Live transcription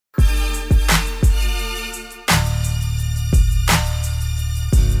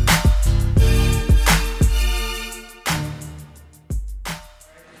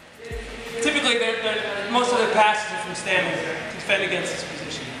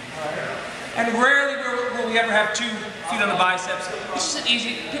And rarely will we ever have 2 feet on the biceps. This is an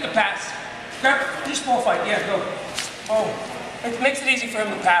easy, pick a pass. Grab, just full fight, yeah, go. Oh, it makes it easy for him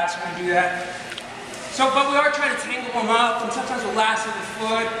to pass when we do that. So, but we are trying to tangle him up, and sometimes we'll lasso the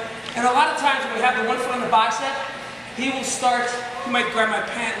foot. And a lot of times when we have the 1 foot on the bicep, he will start, he might grab my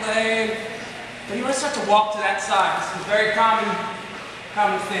pant leg, but he might start to walk to that side. This is a very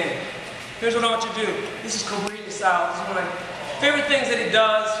common thing. Here's what I want you to do. This is Cobrinha style. This is one of my favorite things that he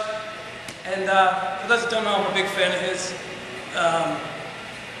does. And for those that don't know, I'm a big fan of his.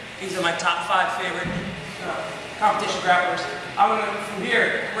 These are my top 5 favorite competition grapplers. I'm gonna, from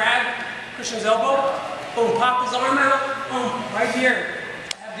here, grab Christian's elbow, boom, pop his arm out, boom, right here.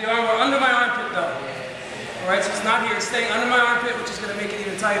 I have the arm under my armpit though. All right, so it's not here, it's staying under my armpit, which is gonna make it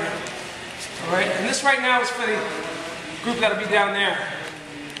even tighter. All right, and this right now is for the group that'll be down there.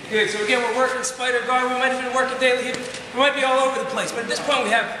 Good, so again, we're working spider guard, we might even work a daily hip, we might be all over the place, but at this point we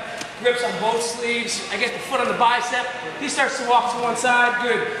have grips on both sleeves. I get the foot on the bicep, he starts to walk to one side,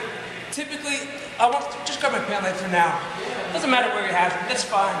 good. Typically, I want to just grab my pant leg for now. Doesn't matter where he has it, that's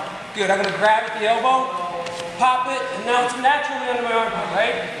fine. Good, I'm gonna grab at the elbow, pop it, and now it's naturally under my armpit,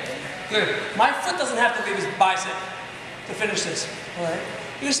 right? Good. My foot doesn't have to leave his bicep to finish this, all right?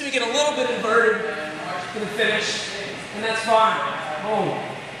 You're gonna see me get a little bit inverted to the finish, and that's fine. Boom.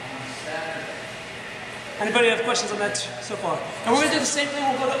 Anybody have questions on that so far? And we're gonna do the same thing,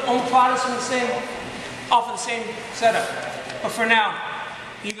 we'll go to omoplatas from off of the same setup. But for now,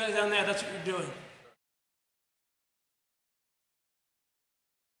 you guys down there, that's what you're doing.